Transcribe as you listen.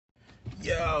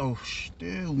Yo,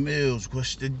 still Mills,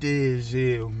 what's the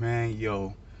deal, man?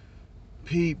 Yo,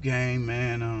 peep game,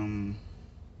 man.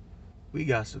 We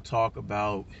got to talk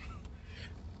about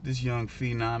this young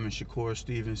phenom and Shakur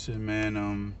Stevenson,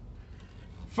 man.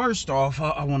 First off,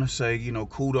 I want to say,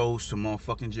 kudos to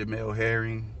motherfucking Jemel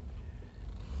Herring.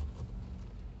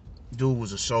 Dude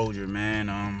was a soldier,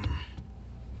 man.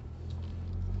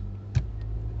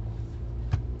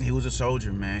 He was a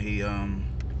soldier, man.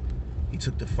 He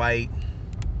took the fight.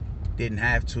 Didn't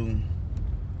have to.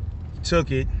 He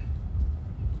took it.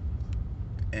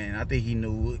 And I think he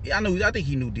knew. I think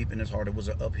he knew deep in his heart it was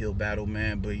an uphill battle,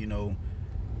 man. But when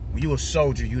you a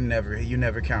soldier, you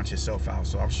never count yourself out.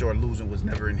 So I'm sure losing was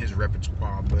never in his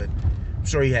repertoire. But I'm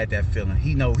sure he had that feeling.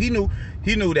 He knew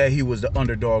that he was the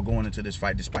underdog going into this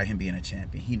fight, despite him being a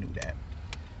champion. He knew that.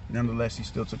 Nonetheless, he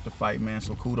still took the fight, man.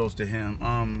 So kudos to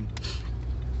him.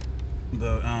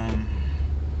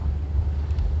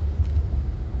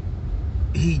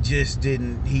 He just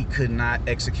didn't. He could not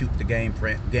execute the game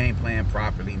plan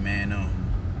properly, man.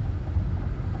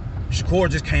 Shakur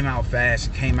just came out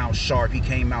fast, came out sharp, he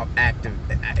came out active.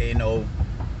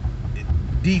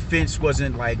 Defense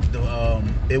wasn't like the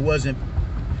it wasn't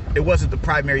the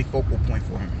primary focal point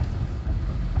for him.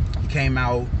 He came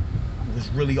out, was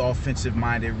really offensive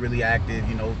minded, really active.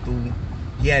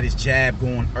 He had his jab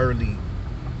going early,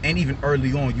 and even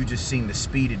early on, you just seen the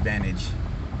speed advantage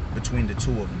between the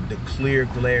two of them, the clear,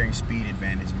 glaring speed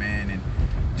advantage, man, and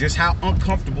just how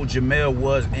uncomfortable Jemel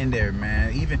was in there,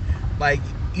 man. Even like,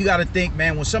 you got to think,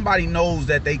 man, when somebody knows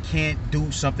that they can't do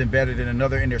something better than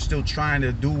another and they're still trying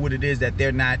to do what it is that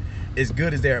they're not as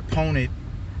good as their opponent,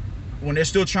 when they're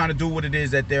still trying to do what it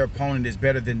is that their opponent is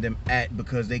better than them at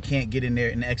because they can't get in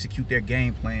there and execute their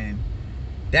game plan,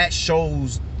 that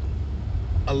shows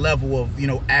a level of,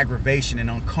 aggravation and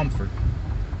uncomfort.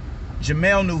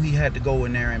 Jemel knew he had to go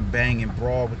in there and bang and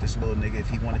brawl with this little nigga if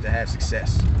he wanted to have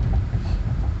success.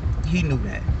 He knew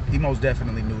that. He most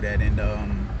definitely knew that, and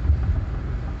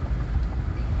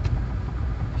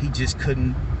he just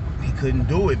couldn't. He couldn't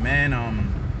do it, man.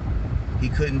 He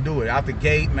couldn't do it out the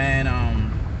gate, man.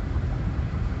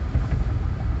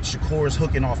 Shakur's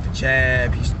hooking off the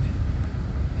jab. He's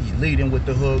leading with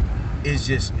the hook. It's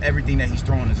just everything that he's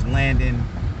throwing is landing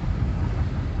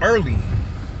early.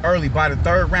 By the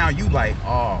third round, you like,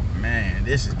 oh man,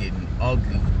 this is getting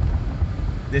ugly.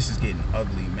 This is getting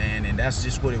ugly, man. And that's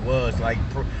just what it was. Like,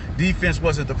 defense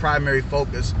wasn't the primary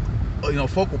focus,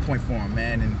 focal point for him,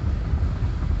 man. And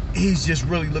he's just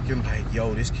really looking like,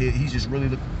 yo, this kid, he's just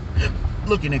really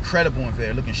looking incredible in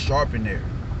there, looking sharp in there.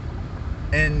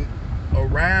 And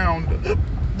around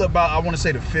I want to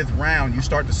say the fifth round, you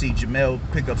start to see Jemel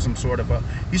pick up some sort of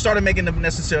he started making the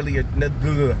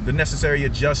necessary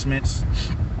adjustments.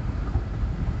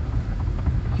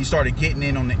 He started getting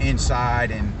in on the inside,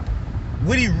 and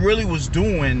what he really was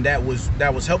doing that was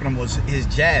helping him was his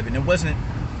jab. And it wasn't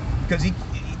because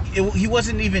he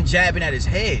wasn't even jabbing at his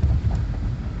head.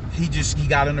 He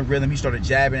got in the rhythm. He started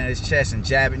jabbing at his chest and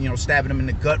jabbing, stabbing him in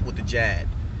the gut with the jab.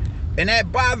 And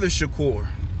that bothered Shakur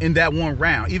in that one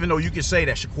round, even though you could say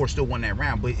that Shakur still won that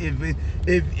round, but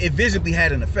it visibly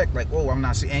had an effect. Like, whoa, I'm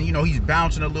not seeing. And he's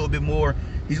bouncing a little bit more.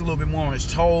 He's a little bit more on his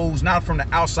toes, not from the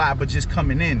outside, but just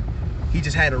coming in. He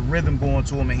just had a rhythm going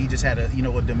to him, and he just had a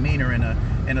demeanor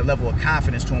and a level of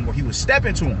confidence to him where he was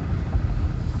stepping to him,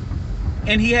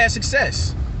 and he had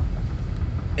success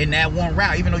in that one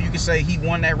round. Even though you can say he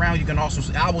won that round, you can also,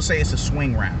 I would say it's a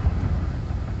swing round.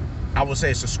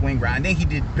 And then he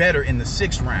did better in the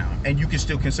sixth round, and you can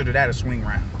still consider that a swing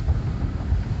round.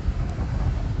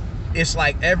 It's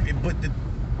like every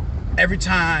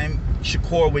time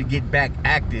Shakur would get back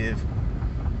active,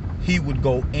 he would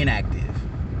go inactive,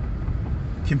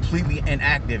 completely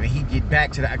inactive, and he'd get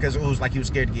back to that because it was like he was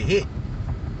scared to get hit.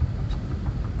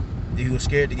 He was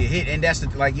scared to get hit, and that's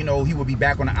he would be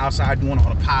back on the outside doing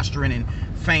all the posturing and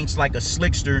feints like a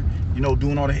slickster,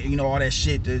 doing all the all that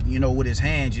shit to, with his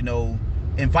hands,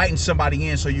 inviting somebody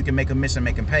in so you can make him miss and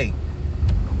make him pay.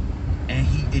 And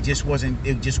it just wasn't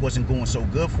going so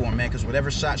good for him, man, because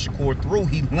whatever shot Shakur threw,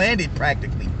 he landed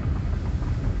practically.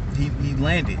 He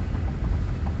landed.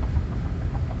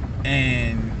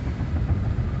 And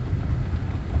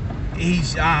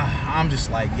I'm just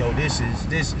like, yo, this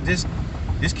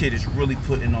kid is really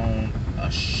putting on a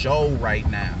show right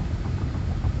now.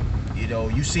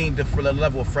 You seen the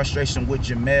level of frustration with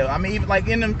Jemel. I mean, even like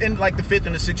in like the fifth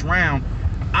and the sixth round,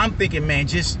 I'm thinking, man,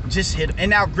 just hit him. And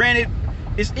now, granted,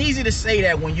 it's easy to say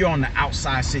that when you're on the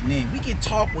outside sitting in. We can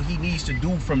talk what he needs to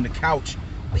do from the couch.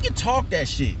 We can talk that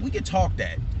shit. We can talk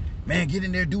that. Man, get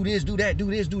in there, do this, do that, do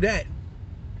this, do that.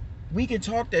 We can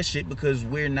talk that shit because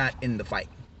we're not in the fight.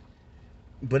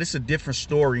 But it's a different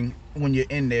story when you're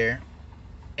in there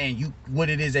and what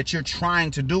it is that you're trying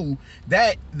to do,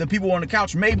 that the people on the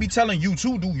couch may be telling you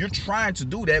to do. You're trying to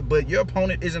do that, but your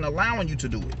opponent isn't allowing you to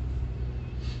do it.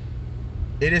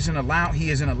 He isn't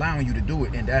allowing you to do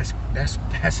it, and that's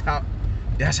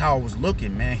how it was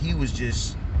looking, man. He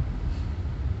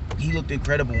looked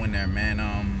incredible in there,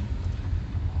 man.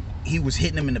 He was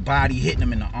hitting him in the body, hitting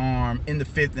him in the arm in the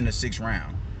 5th and the 6th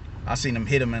round. I seen him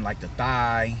hit him in like the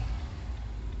thigh.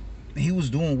 He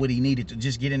was doing what he needed to,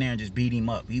 just get in there and just beat him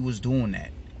up. He was doing that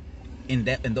in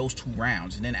those 2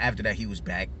 rounds. And then after that, he was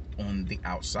back on the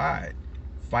outside,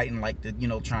 fighting like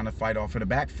trying to fight off of the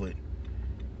back foot.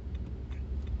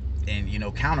 And,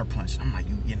 counterpunch. I'm like,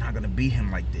 you're not going to beat him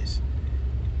like this.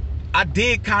 I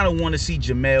did kind of want to see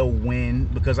Jemel win,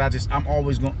 because I'm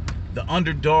always going, the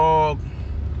underdog.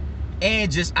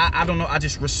 And just, I don't know, I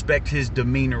just respect his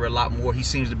demeanor a lot more. He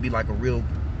seems to be like a real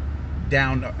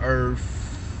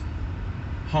down-to-earth,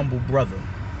 humble brother.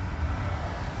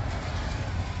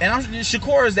 And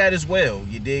Shakur is that as well,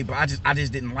 you dig? But I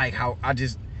just didn't like how I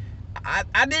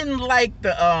didn't like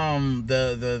the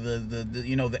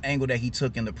angle that he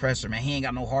took in the presser, man. He ain't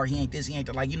got no heart, he ain't this, he ain't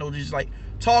that, just like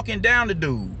talking down the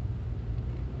dude.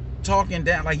 Talking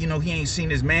down, like, he ain't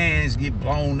seen his mans get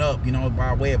blown up,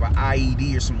 by way of an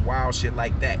IED or some wild shit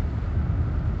like that.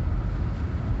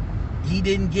 He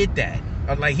didn't get that.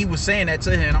 Like, he was saying that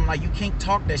to him, and I'm like, you can't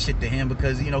talk that shit to him,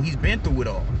 because, he's been through it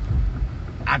all.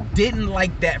 I didn't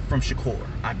like that from Shakur.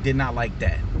 I did not like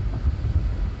that.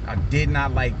 I did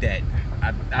not like that.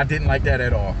 I didn't like that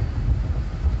at all.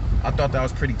 I thought that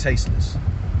was pretty tasteless.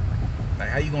 Like,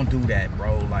 how you gonna do that,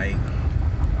 bro? Like,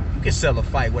 you can sell a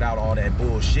fight without all that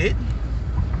bullshit.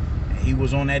 And he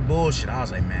was on that bullshit. I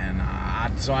was like, man, nah. I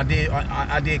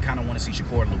did kind of want to see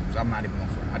Shakur lose. I'm not even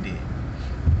gonna front.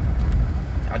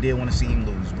 I did want to see him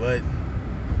lose, but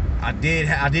I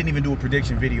didn't even do a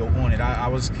prediction video on it.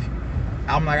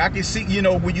 I'm like, I can see,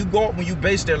 when you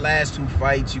base their last 2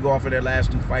 fights, you go off of their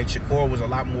last 2 fights, Shakur was a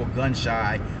lot more gun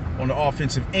shy on the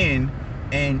offensive end,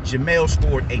 and Jemel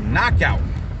scored a knockout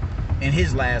in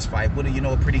his last fight with an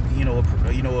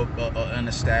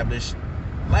established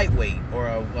lightweight or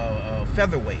a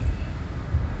featherweight,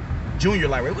 junior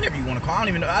lightweight, whatever you want to call it. I don't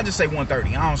even know. I just say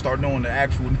 130. I don't start knowing the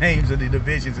actual names of the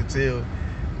divisions until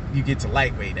you get to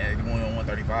lightweight, that going on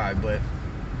 135. But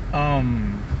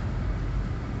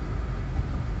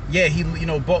yeah, he,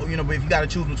 but if you got to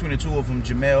choose between the 2 of them,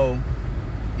 Jemel,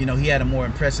 he had a more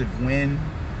impressive win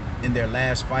in their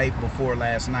last fight before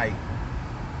last night,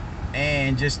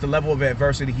 and just the level of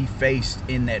adversity he faced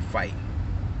in that fight,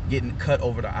 getting cut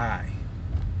over the eye.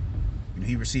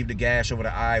 He received a gash over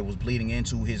the eye, was bleeding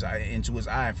into his eye, and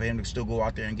for him to still go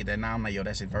out there and get that, now I'm like, yo,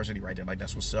 that's adversity right there. Like,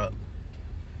 that's what's up.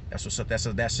 That's what's up.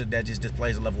 That just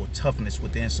displays a level of toughness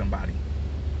within somebody.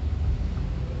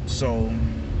 So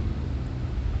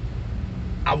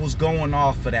I was going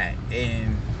off of that,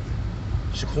 and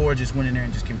Shakur just went in there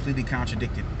and just completely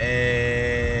contradicted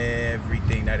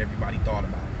everything that everybody thought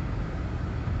about.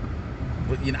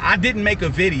 But I didn't make a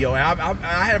video. I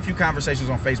had a few conversations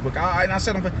on Facebook. I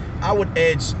said I would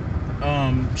edge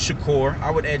Shakur. I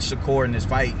would edge Shakur in this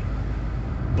fight.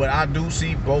 But I do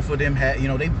see both of them have,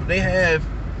 they have,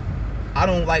 I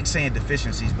don't like saying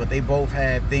deficiencies, but they both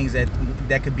have things that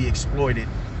could be exploited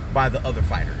by the other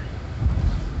fighter.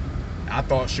 I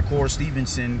thought Shakur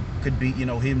Stevenson could be,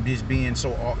 him just being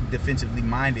so defensively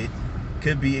minded,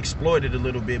 could be exploited a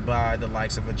little bit by the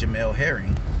likes of a Jemel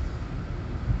Herring.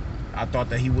 I thought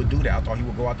that he would do that. I thought he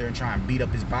would go out there and try and beat up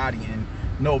his body and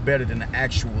know better than to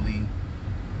actually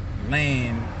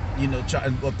land, try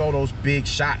or throw those big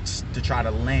shots to try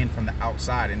to land from the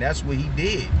outside. And that's what he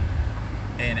did.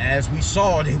 And as we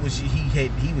saw, he was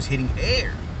hitting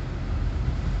air.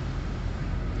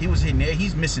 He was hitting air.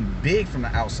 He's missing big from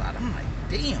the outside. I'm like,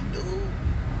 damn, dude.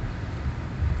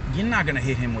 You're not going to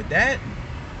hit him with that.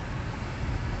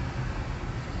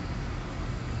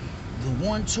 The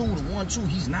 1-2,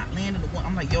 he's not landing the one.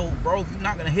 I'm like, yo, bro, you're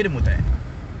not going to hit him with that.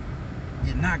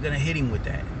 You're not going to hit him with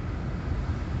that.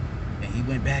 And he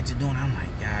went back to doing it. I'm like,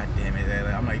 God damn it.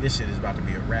 I'm like, this shit is about to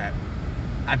be a wrap.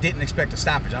 I didn't expect a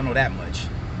stoppage. I know that much.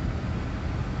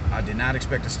 I did not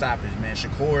expect a stoppage, man.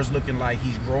 Shakur is looking like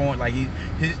he's growing, like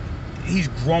he's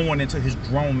growing into his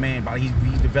grown man body.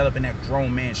 He's developing that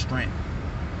grown man strength.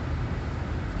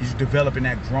 He's developing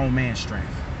that grown man strength.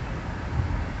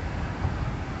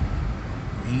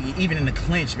 Even in the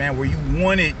clinch, man, where you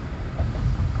wanted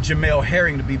Jemel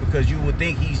Herring to be, because you would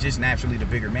think he's just naturally the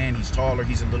bigger man. He's taller.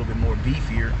 He's a little bit more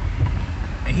beefier.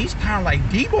 And he's kind of like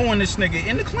Deboing this nigga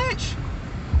in the clinch.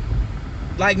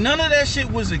 Like, none of that shit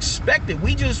was expected.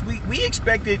 We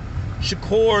expected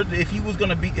Shakur, if he was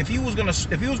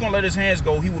gonna let his hands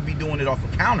go, he would be doing it off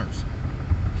of counters.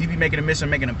 He'd be making a miss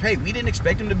and making him pay. We didn't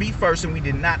expect him to be first, and we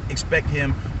did not expect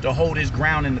him to hold his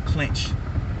ground in the clinch.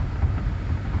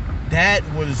 That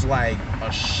was like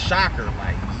a shocker.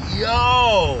 Like,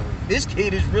 yo, this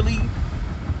kid is really.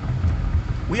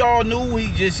 We all knew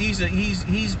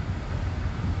he's.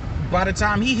 By the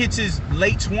time he hits his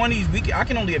late 20s, I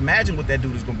can only imagine what that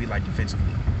dude is gonna be like defensively.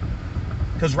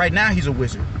 Because right now he's a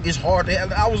wizard. It's hard.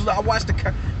 I watched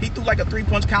he threw like a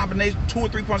 3-punch combination, 2 or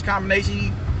 3 punch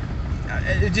combination.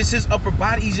 Just his upper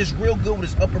body. He's just real good with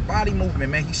his upper body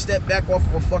movement, man. He stepped back off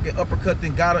of a fucking uppercut,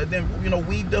 then got it, then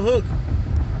weaved the hook.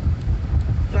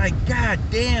 Like,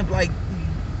 goddamn, like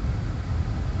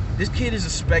this kid is a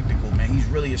spectacle, man. He's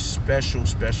really a special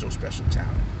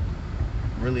talent.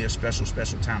 Really a special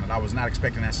talent. I was not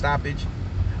expecting that stoppage,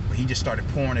 but he just started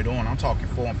pouring it on. I'm talking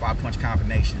 4 and 5 punch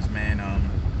combinations, man.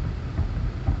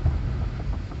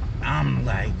 I'm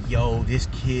like, yo, this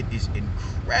kid is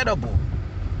incredible.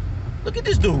 Look at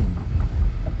this dude.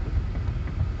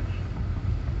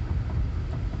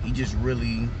 He just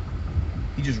really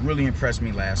impressed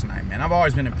me last night, man. I've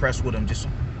always been impressed with him, just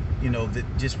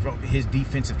just from his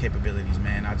defensive capabilities,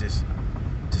 man.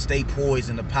 To stay poised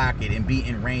in the pocket and be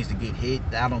in range to get hit.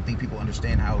 I don't think people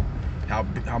understand how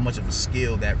much of a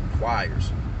skill that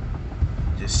requires.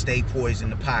 Just stay poised in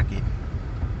the pocket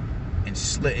and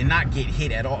slip and not get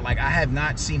hit at all. Like, I have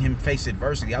not seen him face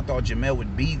adversity. I thought Jemel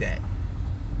would be that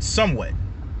somewhat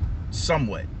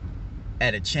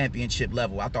at a championship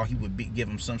level. I thought he would give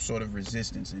him some sort of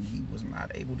resistance, and he was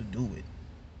not able to do it.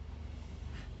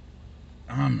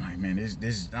 I'm like, man,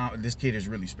 this kid is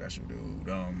really special, dude.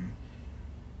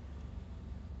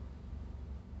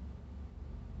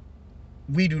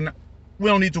 We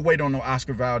don't need to wait on no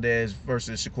Oscar Valdez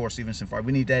versus Shakur Stevenson fight.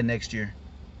 We need that next year.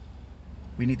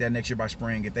 We need that next year by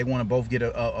spring. If they want to both get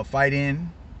a fight in,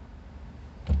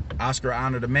 Oscar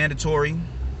honor the mandatory.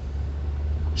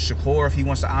 Shakur, if he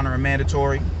wants to honor a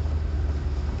mandatory,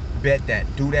 bet that.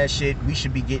 Do that shit. We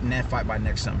should be getting that fight by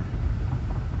next summer.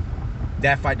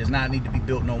 That fight does not need to be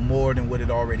built no more than what it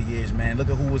already is, man. Look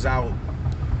at who was out.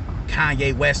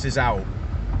 Kanye West is out.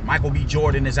 Michael B.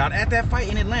 Jordan is out at that fight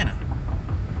in Atlanta.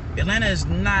 Atlanta is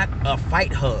not a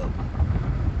fight hub.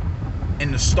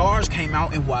 And the stars came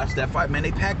out and watched that fight, man.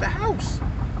 They packed the house.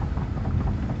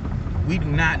 We do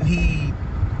not need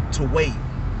to wait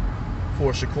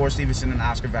for Shakur Stevenson and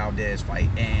Oscar Valdez fight.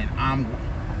 And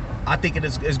I think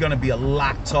it's going to be a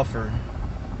lot tougher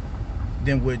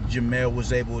than what Jemel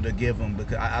was able to give him,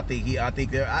 because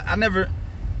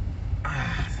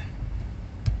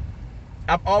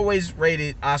I've always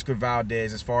rated Oscar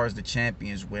Valdez, as far as the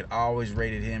champions went, I always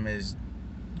rated him as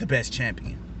the best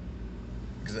champion.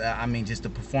 Because I mean, just the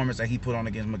performance that he put on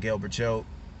against Miguel Berchelt,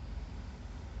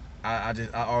 I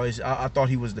thought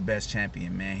he was the best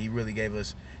champion, man. He really gave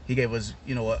us a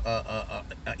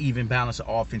even balance of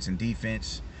offense and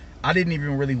defense. I didn't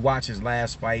even really watch his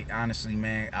last fight, honestly,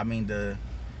 man. I mean, the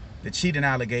cheating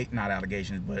not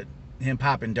allegations, but him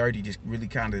popping dirty just really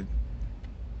kind of,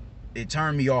 it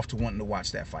turned me off to wanting to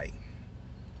watch that fight.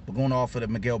 But going off of the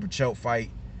Miguel Berchelt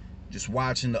fight, just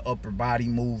watching the upper body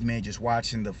movement, just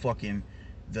watching the fucking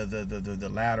the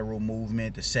lateral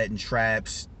movement, the setting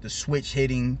traps, the switch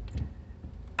hitting,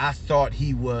 I thought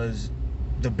he was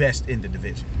the best in the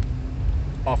division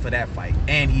off of that fight.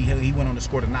 And he went on to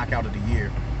score the knockout of the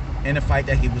year in a fight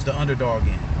that he was the underdog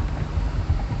in.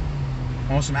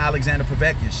 On some Alexander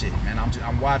Povetkin shit, man.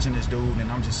 I'm watching this dude,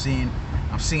 and I'm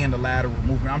seeing the lateral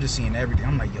movement. I'm just seeing everything.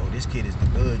 I'm like, yo, this kid is the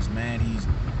goods, man. He's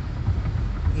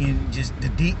in just the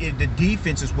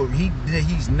defense is where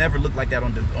he's never looked like that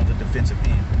on the defensive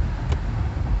end.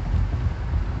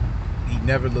 He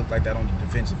never looked like that on the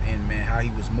defensive end, man. How he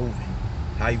was moving,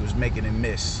 how he was making him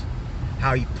miss,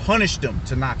 how he punished him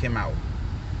to knock him out,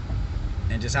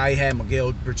 and just how he had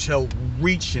Miguel Berchelt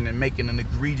reaching and making an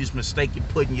egregious mistake and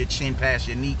putting your chin past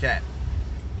your kneecap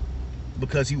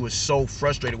because he was so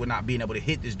frustrated with not being able to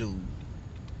hit this dude.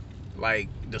 Like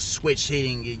the switch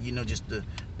hitting, just the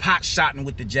pot shotting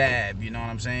with the jab, you know what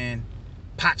I'm saying?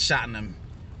 Pot shotting him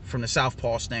from the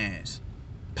southpaw stance,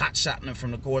 pot shotting him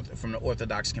from the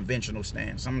orthodox conventional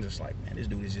stance. I'm just like, man, this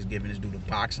dude is just giving this dude a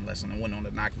boxing lesson and went on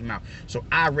to knock him out. So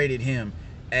I rated him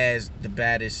as the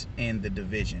baddest in the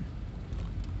division.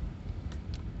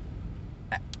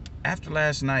 After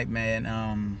last night, man,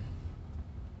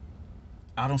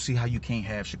 I don't see how you can't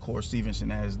have Shakur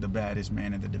Stevenson as the baddest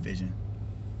man in the division.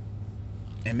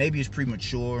 And maybe it's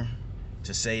premature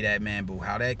to say that, man, but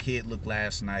how that kid looked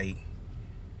last night,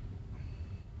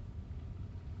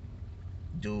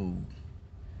 dude,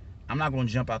 I'm not going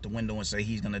to jump out the window and say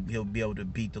he'll be able to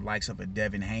beat the likes of a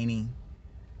Devin Haney.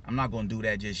 I'm not going to do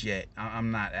that just yet.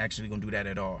 I'm not actually going to do that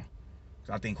at all.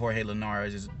 So I think Jorge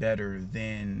Linares is better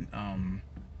than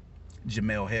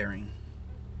Jemel Herring.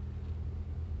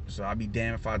 So I'll be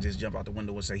damned if I just jump out the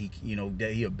window and say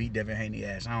he'll beat Devin Haney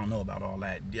ass. I don't know about all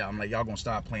that. Yeah, I'm like, y'all gonna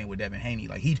stop playing with Devin Haney.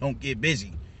 Like, he don't get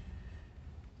busy.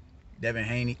 Devin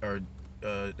Haney or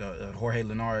Jorge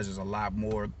Linares is a lot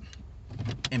more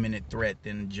imminent threat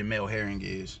than Jemel Herring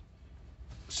is.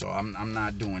 So I'm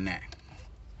not doing that.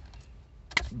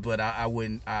 But I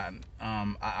wouldn't. I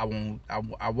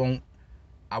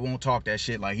won't talk that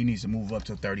shit like he needs to move up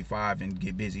to 35 and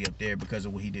get busy up there because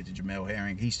of what he did to Jemel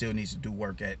Herring. He still needs to do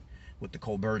work with the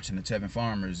Colberts and the Tevin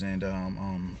Farmers and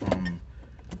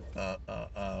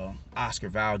Oscar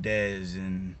Valdez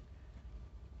and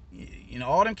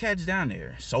all them cats down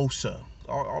there. Sosa,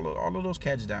 all of those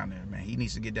cats down there, man. He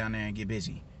needs to get down there and get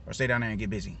busy, or stay down there and get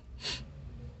busy.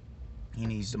 He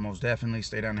needs to most definitely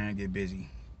stay down there and get busy.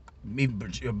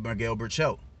 Miguel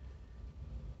Burchell.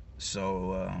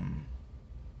 So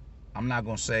I'm not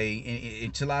gonna say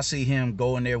until I see him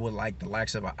go in there with like the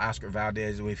likes of Oscar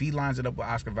Valdez. If he lines it up with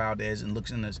Oscar Valdez and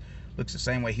looks the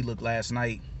same way he looked last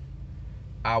night,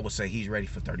 I would say he's ready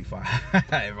for 35.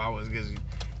 If I was, because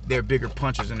they're bigger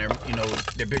punches and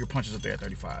they're bigger punches up there at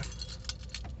 35.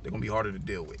 They're gonna be harder to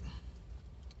deal with.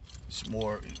 It's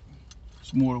more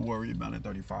to worry about at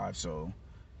 35. So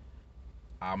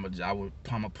I'll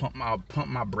pump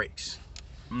my brakes.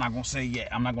 I'm not gonna say yet.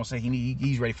 I'm not gonna say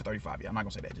he's ready for 35 yet. I'm not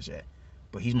gonna say that just yet.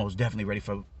 But he's most definitely ready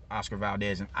for Oscar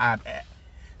Valdez, and I'd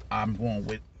have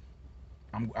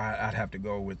to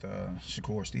go with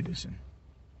Shakur Stevenson.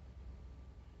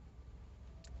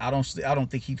 I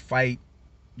don't think he'd fight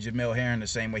Jemel Herring the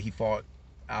same way he fought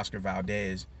Oscar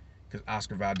Valdez, because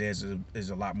Oscar Valdez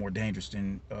is a lot more dangerous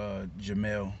than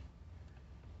Jemel.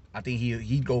 I think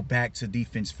he'd go back to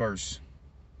defense first.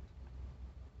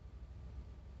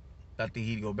 I think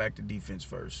he'd go back to defense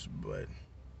first, but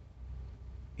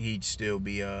he'd still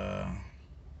be I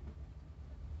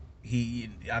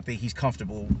think he's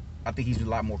comfortable. I think he's a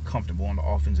lot more comfortable on the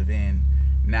offensive end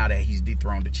now that he's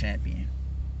dethroned the champion.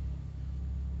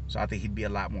 So I think he'd be a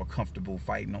lot more comfortable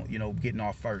fighting on, getting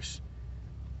off first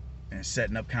and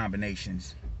setting up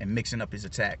combinations and mixing up his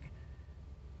attack.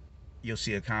 You'll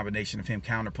see a combination of him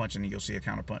counterpunching, and you'll see a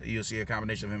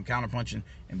combination of him counterpunching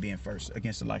and being first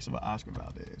against the likes of Oscar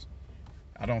Valdez.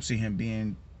 I don't see him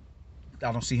being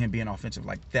offensive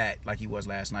like that, like he was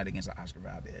last night against Oscar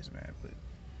Valdez, man. But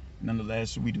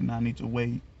nonetheless, we do not need to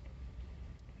wait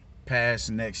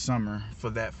past next summer for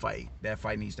that fight. That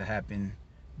fight needs to happen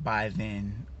by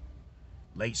then,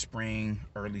 late spring,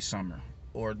 early summer,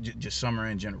 or just summer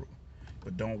in general.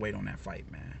 But don't wait on that fight,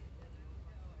 man.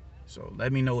 So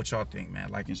let me know what y'all think, man.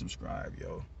 Like and subscribe,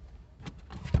 yo.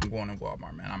 I'm going to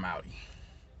Walmart, man. I'm outie.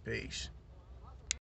 Peace.